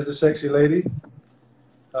the sexy lady.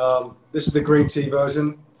 This is the green tea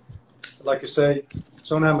version. Like I say,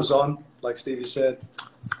 it's on Amazon, like Stevie said.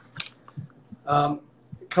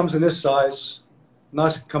 It comes in this size,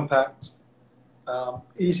 nice and compact,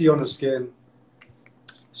 easy on the skin.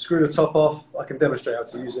 Screw the top off. I can demonstrate how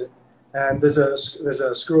to use it. And there's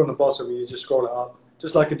a screw on the bottom, and you just scroll it up,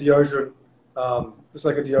 just like a deodorant,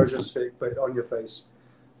 stick, but on your face.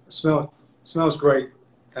 It smells great,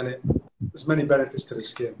 and there's many benefits to the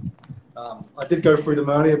skin. I did go through them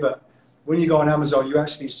earlier, but when you go on Amazon, you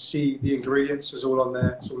actually see the ingredients. It's all on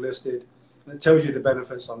there. It's all listed, and it tells you the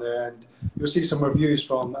benefits on there. And you'll see some reviews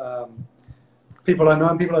from people I know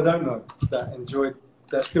and people I don't know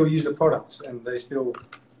that still use the products, and they still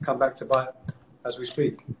come back to buy it as we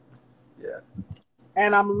speak. Yeah.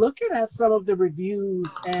 And I'm looking at some of the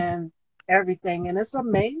reviews and everything, and it's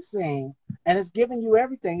amazing. And it's giving you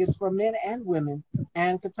everything. It's for men and women.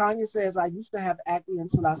 And Katanya says, I used to have acne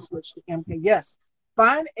until I switched to MK. Yes,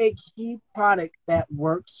 find a key product that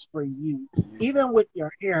works for you, even with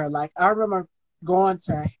your hair. Like I remember going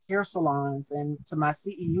to hair salons and to my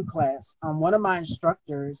CEU class. One of my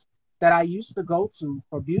instructors that I used to go to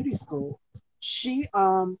for beauty school, she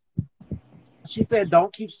she said,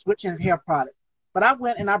 don't keep switching hair products. But I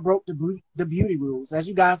went and I broke the beauty rules. As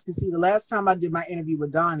you guys can see, the last time I did my interview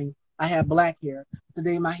with Donnie, I had black hair.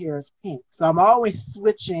 Today my hair is pink. So I'm always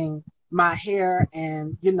switching my hair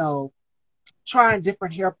and, trying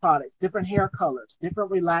different hair products, different hair colors,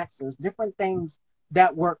 different relaxers, different things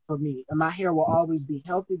that work for me. And my hair will always be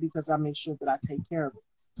healthy because I make sure that I take care of it.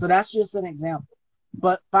 So that's just an example.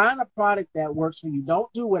 But find a product that works for you.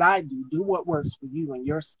 Don't do what I do. Do what works for you and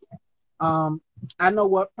your skin. I know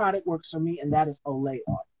what product works for me, and that is Olay.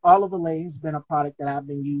 Olive Olay has been a product that I've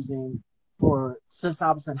been using since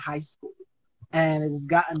I was in high school, and it has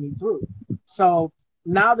gotten me through. So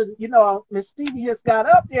now that Miss Stevie has got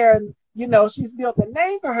up there, and she's built a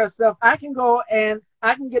name for herself, I can go and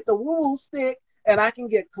I can get the Woo Woo stick, and I can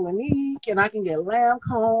get Clinique, and I can get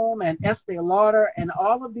Lancome and Estee Lauder, and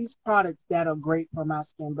all of these products that are great for my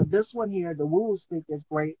skin. But this one here, the Woo Woo stick, is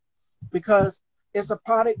great because it's a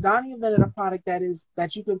product. Donnie invented a product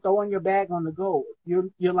that you can throw in your bag on the go.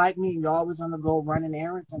 You're like me, you're always on the go running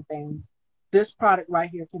errands and things. This product right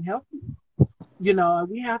here can help you. And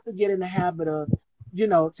we have to get in the habit of,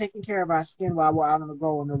 taking care of our skin while we're out on the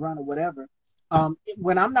go, on the run or whatever.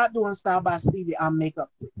 When I'm not doing Style by Stevie, I'm makeup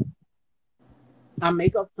free. I'm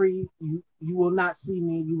makeup free. You will not see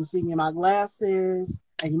me. You will see me in my glasses,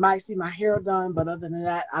 and you might see my hair done, but other than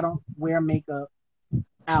that, I don't wear makeup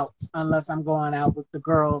out unless I'm going out with the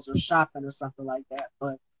girls or shopping or something like that.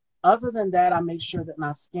 But other than that, I make sure that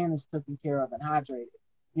my skin is taken care of and hydrated.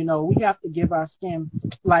 We have to give our skin,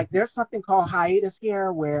 like there's something called hiatus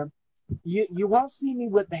hair where you won't see me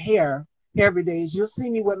with the hair every day. You'll see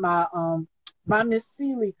me with my my Miss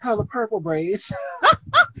Seeley color purple braids.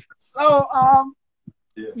 So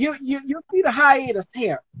you'll see the hiatus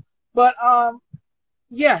hair. But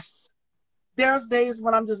yes, there's days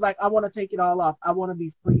when I'm just like, I want to take it all off. I want to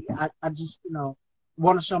be free. I just,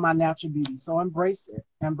 want to show my natural beauty. So embrace it.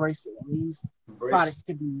 Embrace it. And these products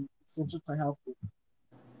can be essential to help you.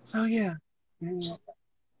 So yeah.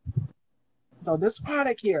 So this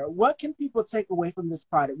product here, what can people take away from this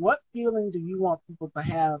product? What feeling do you want people to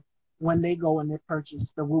have when they go and they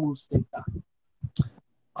purchase the Woo Woo stick?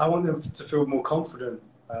 I want them to feel more confident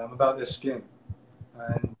about their skin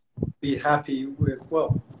and be happy with,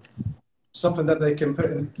 something that they can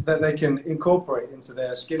that they can incorporate into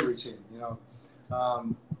their skin routine.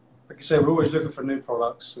 Like I say, we're always looking for new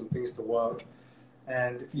products and things to work.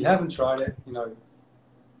 And if you haven't tried it,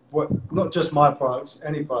 not just my products,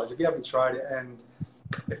 any products. If you haven't tried it, and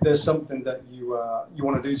if there's something that you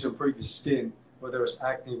want to do to improve your skin, whether it's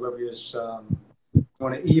acne, whether it's you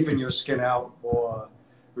want to even your skin out or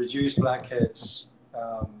reduce blackheads,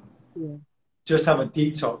 just have a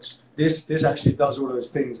detox. This actually does all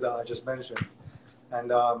those things that I just mentioned,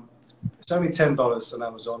 and it's only $10 on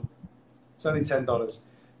Amazon. It's only $10,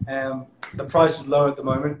 and the price is low at the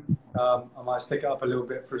moment. I might stick it up a little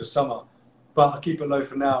bit through the summer, but I'll keep it low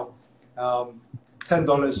for now.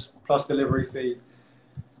 $10 plus delivery fee.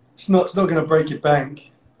 It's not going to break your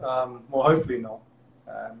bank. Well, hopefully not.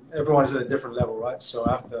 Everyone's at a different level, right? So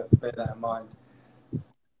I have to bear that in mind.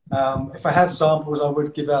 If I had samples, I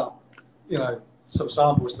would give out, some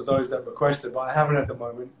samples to those that requested, but I haven't at the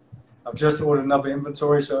moment. I've just ordered another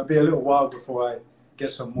inventory, so it'll be a little while before I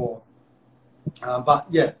get some more. But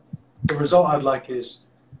yeah, the result I'd like is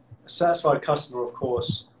a satisfied customer, of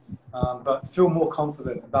course, but feel more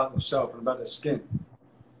confident about themselves and about their skin.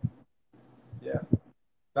 Yeah,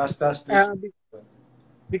 that's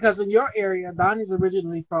because in your area, Donnie's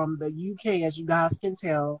originally from the UK, as you guys can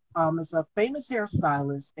tell. Is a famous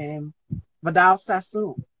hairstylist in Vidal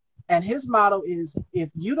Sassoon. And his motto is, if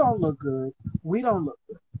you don't look good, we don't look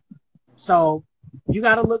good. So you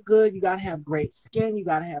got to look good. You got to have great skin. You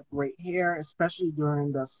got to have great hair, especially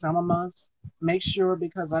during the summer months. Make sure,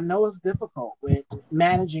 because I know it's difficult with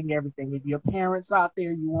managing everything. If your parents out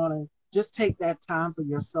there, you want to just take that time for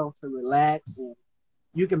yourself to relax, and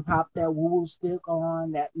you can pop that Woo Woo stick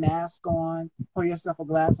on, that mask on, pour yourself a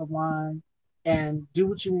glass of wine, and do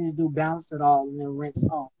what you need to do, balance it all, and then rinse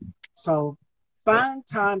off. So find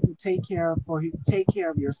time to take care of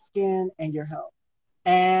your skin and your health.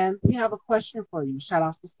 And we have a question for you. Shout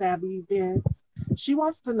outs to Savvy Events. She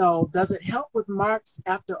wants to know, does it help with marks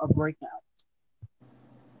after a breakout?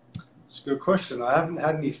 It's a good question. I haven't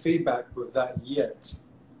had any feedback with that yet.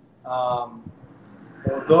 Although,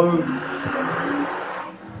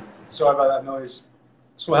 sorry about that noise.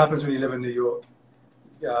 It's what happens when you live in New York.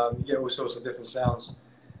 You get all sorts of different sounds.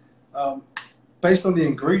 Based on the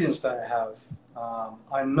ingredients that I have,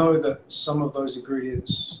 I know that some of those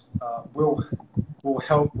ingredients will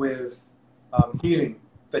help with healing,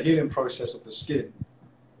 the healing process of the skin.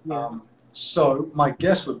 Yes. So my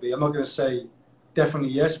guess would be, I'm not going to say definitely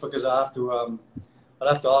yes, because I have to, I'll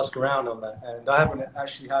have to ask around on that. And I haven't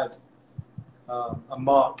actually had a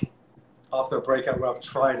mark after a breakout where I've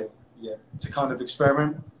tried it yet to kind of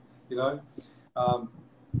experiment, you know.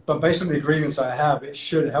 But based on the ingredients I have, it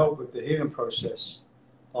should help with the healing process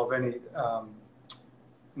of any,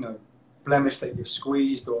 blemish that you've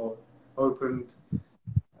squeezed or opened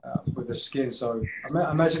with the skin. So I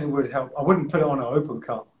imagine it would help. I wouldn't put it on an open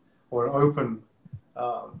cut or an open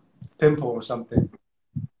pimple or something,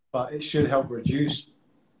 but it should help reduce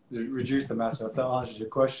the matter, if that answers your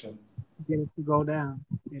question. Get it to go down.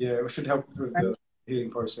 Yeah, it should help with the healing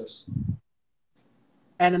process.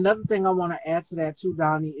 And another thing I want to add to that too,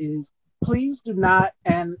 Donnie, is please do not,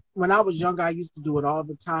 and when I was younger, I used to do it all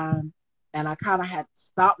the time, and I kind of had to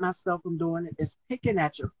stop myself from doing it, is picking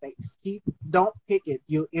at your face. Don't pick it.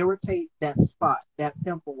 You'll irritate that spot, that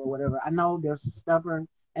pimple or whatever. I know they're stubborn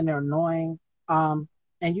and they're annoying. And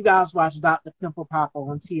you guys watch Dr. Pimple Popper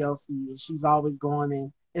on TLC, and she's always going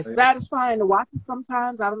in. It's satisfying to watch it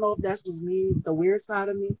sometimes. I don't know if that's just me, the weird side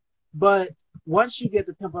of me, but once you get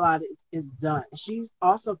the pimple out, it's done. She's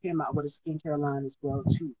also came out with a skincare line as well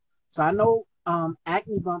too. So I know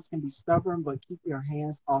acne bumps can be stubborn, but keep your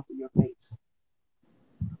hands off of your face.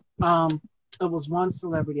 It was one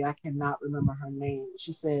celebrity, I cannot remember her name.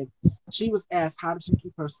 She said she was asked how does she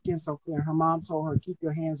keep her skin so clear. Her mom told her, keep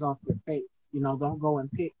your hands off your face. Don't go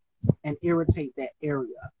and pick and irritate that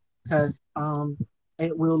area, because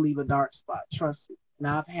it will leave a dark spot. Trust me.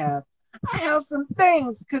 Now I have some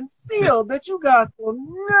things concealed that you guys will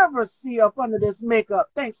never see up under this makeup,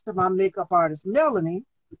 thanks to my makeup artist, Melanie.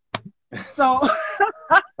 So,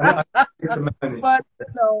 but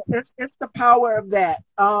it's the power of that.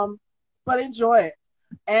 But enjoy it.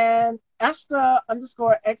 And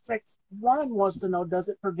Esther_XX1 wants to know, does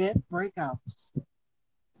it prevent breakouts?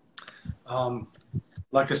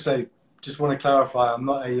 Like I say, just want to clarify, I'm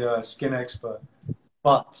not a skin expert,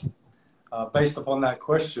 but based upon that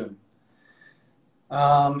question,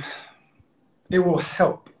 it will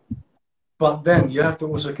help. But then you have to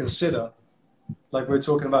also consider, like we were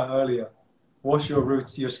talking about earlier, what's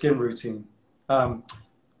your skin routine?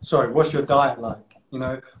 What's your diet like?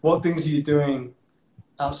 What things are you doing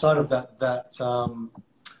outside of that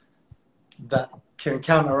can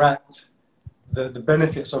counteract the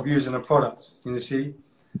benefits of using a product? You see?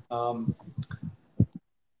 Sorry,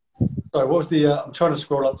 what was the? I'm trying to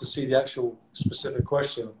scroll up to see the actual specific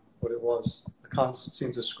question. What it was? I can't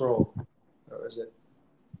seem to scroll. Or is it?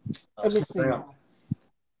 Let me see.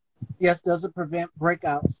 Yes, does it prevent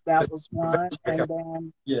breakouts? That was one. And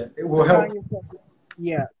then yeah, it will help.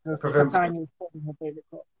 Yeah, Tanya is her favorite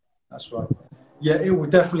quote. That's right. Yeah, it will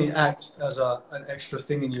definitely act as an extra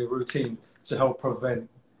thing in your routine to help prevent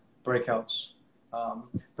breakouts,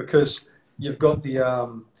 because you've got the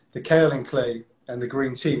kaolin clay and the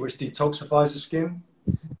green tea, which detoxifies the skin.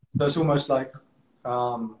 So it's almost like,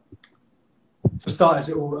 for starters,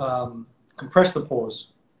 it will compress the pores.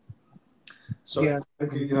 So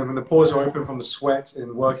when the pores are open from the sweat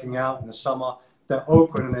and working out in the summer, they're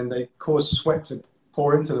open and then they cause sweat to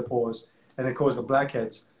pour into the pores and they cause the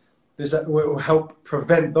blackheads. It will help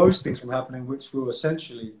prevent those things from happening, which will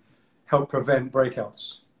essentially help prevent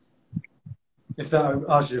breakouts. If that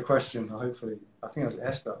answers your question, hopefully. I think it was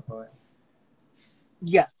Esther, right?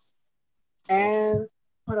 Yes. And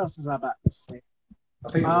what else was I about to say? I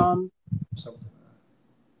think something.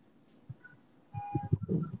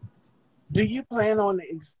 Do you plan on,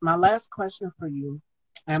 my last question for you,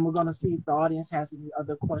 and we're going to see if the audience has any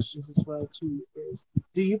other questions as well too, is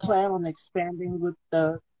do you plan on expanding with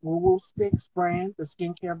the Woo Woo Sticks brand, the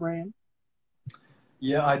skincare brand?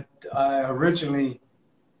 Yeah, I originally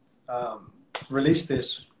released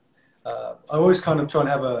this. I always kind of try and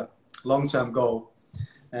have a long-term goal.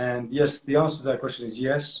 And yes, the answer to that question is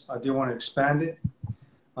yes, I do want to expand it.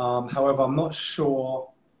 However, I'm not sure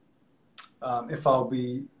if I'll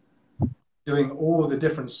be doing all the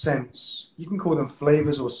different scents. You can call them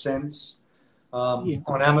flavors or scents on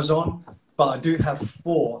Amazon, but I do have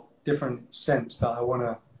 4 different scents that I want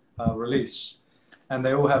to release, and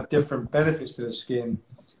they all have different benefits to the skin.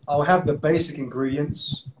 I'll have the basic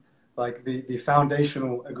ingredients, like the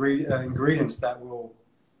foundational ingredients that will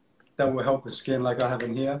help the skin, like I have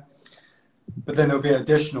in here. But then there'll be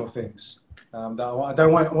additional things that I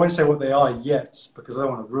won't say what they are yet because I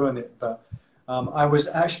don't want to ruin it. But I was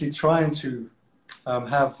actually trying to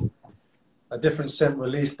have a different scent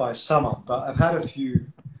released by summer. But I've had a few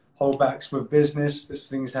holdbacks with business. These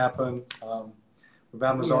things happen with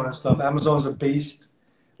Amazon and stuff. Amazon's a beast.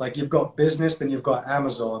 Like, you've got business, then you've got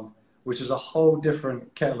Amazon, which is a whole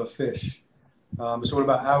different kettle of fish. It's all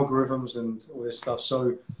about algorithms and all this stuff.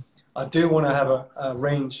 So I do want to have a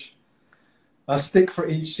range, a stick for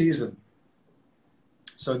each season.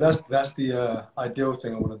 So that's the ideal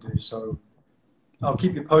thing I want to do. So I'll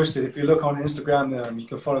keep you posted. If you look on Instagram, you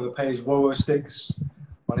can follow the page Wowo Sticks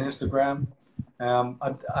on Instagram.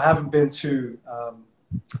 I haven't been too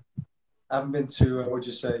what do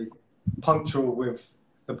you say, punctual with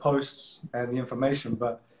the posts and the information,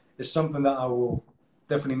 but it's something that I will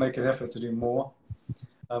definitely make an effort to do more.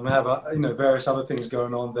 I have various other things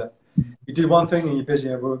going on that you do one thing and you're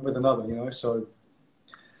busy with another, so.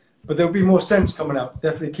 But there'll be more scents coming out.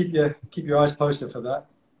 Definitely keep your eyes posted for that.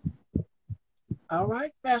 All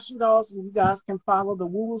right, Fashion Dolls, you guys can follow the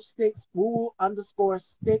Woo Sticks,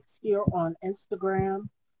 Woo_sticks here on Instagram.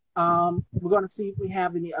 We're going to see if we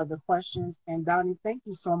have any other questions. And Donnie, thank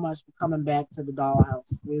you so much for coming back to the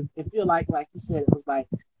dollhouse. It feel like you said, it was like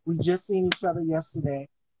we just seen each other yesterday,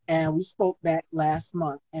 and we spoke back last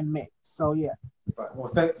month in May. So yeah. Right. Well,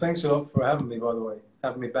 thanks a lot for having me. By the way,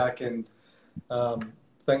 having me back, and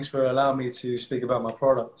thanks for allowing me to speak about my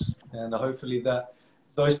products. And hopefully that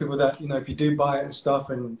those people that if you do buy it and stuff,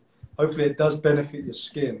 and hopefully it does benefit your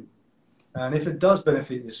skin. And if it does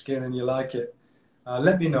benefit your skin and you like it,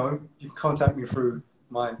 let me know. You can contact me through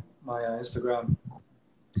my Instagram,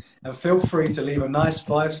 and feel free to leave a nice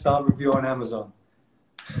 5-star review on Amazon.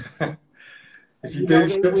 If you do,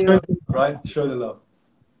 show the love.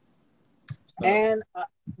 So. And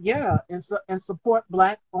and support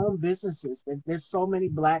Black-owned businesses. There's so many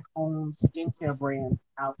Black-owned skincare brands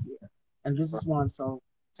out here, and this is one. So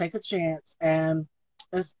take a chance, and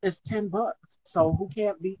it's $10. So who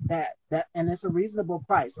can't beat that? And it's a reasonable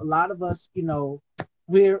price. A lot of us,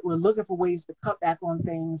 we're looking for ways to cut back on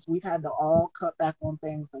things. We've had to all cut back on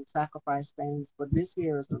things and sacrifice things, but this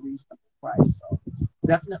here is a reasonable price. So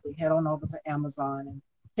definitely head on over to Amazon and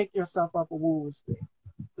pick yourself up a Woo stick.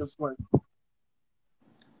 This work.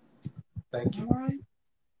 Thank you. All right.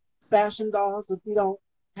 Fashion Dolls, if we don't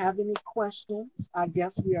have any questions, I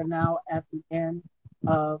guess we are now at the end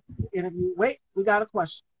of the interview. Wait, we got a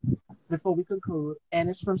question before we conclude, and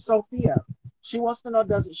it's from Sophia. She wants to know,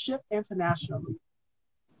 does it ship internationally?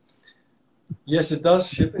 Yes, it does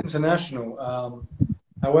ship international.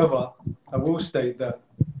 However, I will state that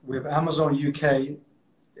with Amazon UK,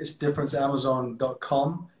 it's different to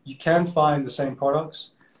Amazon.com. You can find the same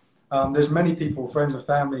products. There's many people, friends and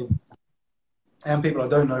family, and people I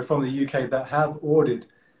don't know from the UK that have ordered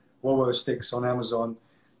Wowo sticks on Amazon.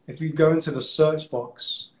 If you go into the search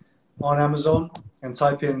box on Amazon and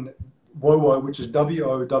type in Wowo, which is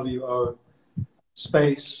WOWO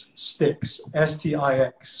space sticks,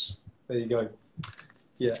 STIX. There you go.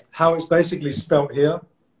 Yeah, how it's basically spelt here,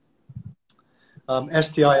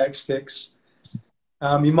 STIX sticks.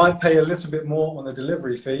 You might pay a little bit more on the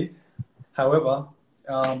delivery fee. However,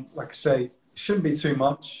 like I say, it shouldn't be too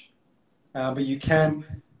much. But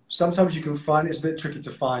sometimes you can find, it's a bit tricky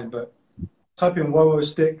to find, but type in Wowo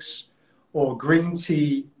sticks or green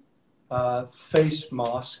tea face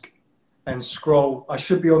mask and scroll. I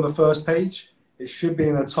should be on the first page. It should be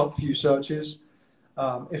in the top few searches.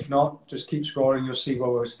 If not, just keep scrolling, you'll see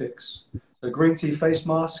Wowo sticks. So green tea face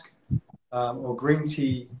mask or green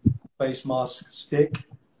tea face mask stick,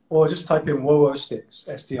 or just type in Wowo sticks,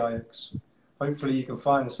 STIX. Hopefully you can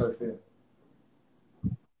find it, Sophia.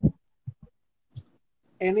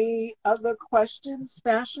 Any other questions,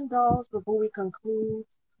 Fashion Dolls, before we conclude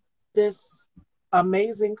this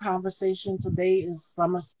amazing conversation? Today is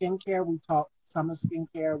summer skincare. We talked summer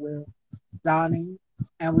skincare with Donnie,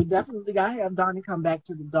 and we definitely got to have Donnie come back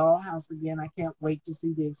to the dollhouse again. I can't wait to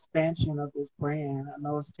see the expansion of this brand. I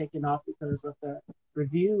know it's taking off because of the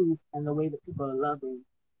reviews and the way that people are loving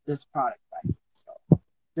this product right now. So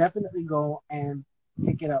definitely go and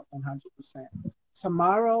pick it up 100%.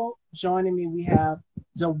 Tomorrow, joining me, we have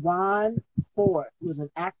Dewan Ford, who is an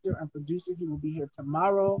actor and producer. He will be here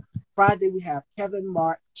tomorrow. Friday, we have Kevin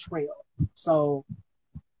Mark Trail. So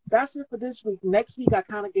that's it for this week. Next week, I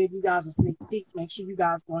kind of gave you guys a sneak peek. Make sure you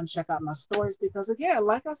guys go and check out my stories because, again,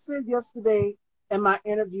 like I said yesterday in my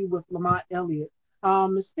interview with Lamont Elliott,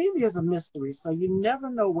 Miss Stevie is a mystery. So you never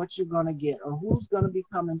know what you're going to get or who's going to be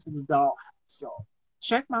coming to the dollhouse. So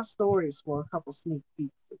check my stories for a couple sneak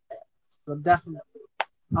peeks of that. So definitely.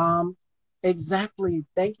 Exactly.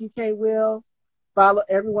 Thank you, K. Will. Follow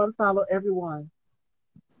everyone. Follow everyone.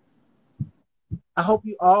 I hope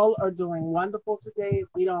you all are doing wonderful today. If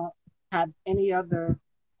we don't have any other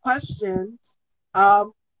questions,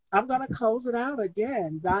 um, I'm going to close it out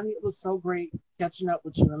again. Donnie, it was so great catching up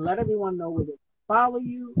with you, and let everyone know where to follow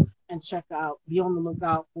you and check out, be on the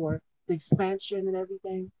lookout for the expansion and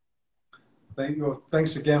everything. Thank you. Well,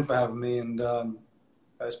 thanks again for having me, and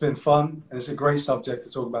it's been fun, and it's a great subject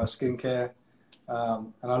to talk about skincare.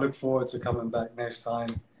 And I look forward to coming back next time,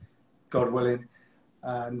 God willing.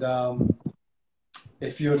 And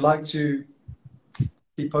if you would like to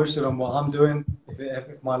keep posted on what I'm doing,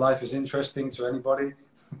 if my life is interesting to anybody,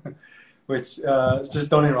 which it's just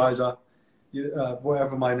donnieriser,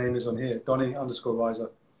 whatever my name is on here, Donny_riser.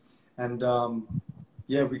 And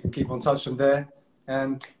yeah, we can keep on touch from there.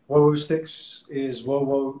 And Wowo Sticks is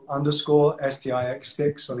Wowo_STIX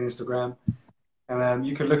sticks on Instagram. And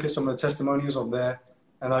you can look at some of the testimonials on there,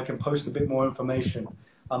 and I can post a bit more information.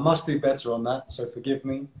 I must do better on that, so forgive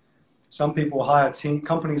me. Some people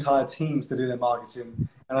companies hire teams to do their marketing,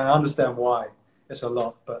 and I understand why. It's a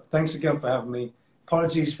lot, but thanks again for having me.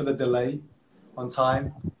 Apologies for the delay on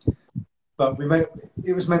time, but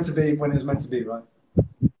it was meant to be when it was meant to be, right?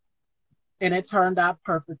 And it turned out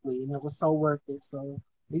perfectly, and it was so worth it. So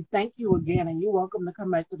we thank you again, and you're welcome to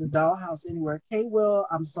come back to the Dollhouse anywhere. K Will,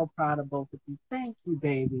 I'm so proud of both of you. Thank you,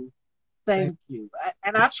 baby. Thank you.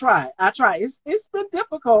 And I try. It's been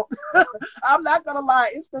difficult. I'm not gonna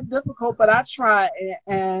lie, it's been difficult, but I try,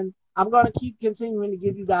 and I'm gonna keep continuing to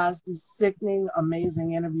give you guys these sickening,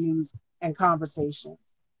 amazing interviews and conversations.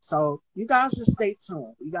 So you guys just stay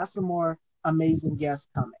tuned. We got some more amazing guests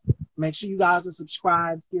coming. Make sure you guys are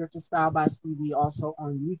subscribed here to Style by Stevie, also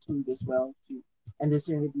on YouTube as well, too. And this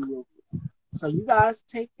interview will be. So you guys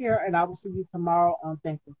take care, and I will see you tomorrow on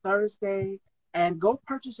Thankful Thursday. And go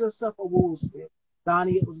purchase yourself a wool stick.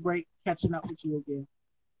 Donnie, it was great catching up with you again.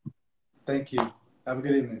 Thank you. Have a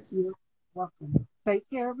good evening. You're welcome. Take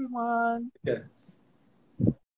care, everyone. Okay.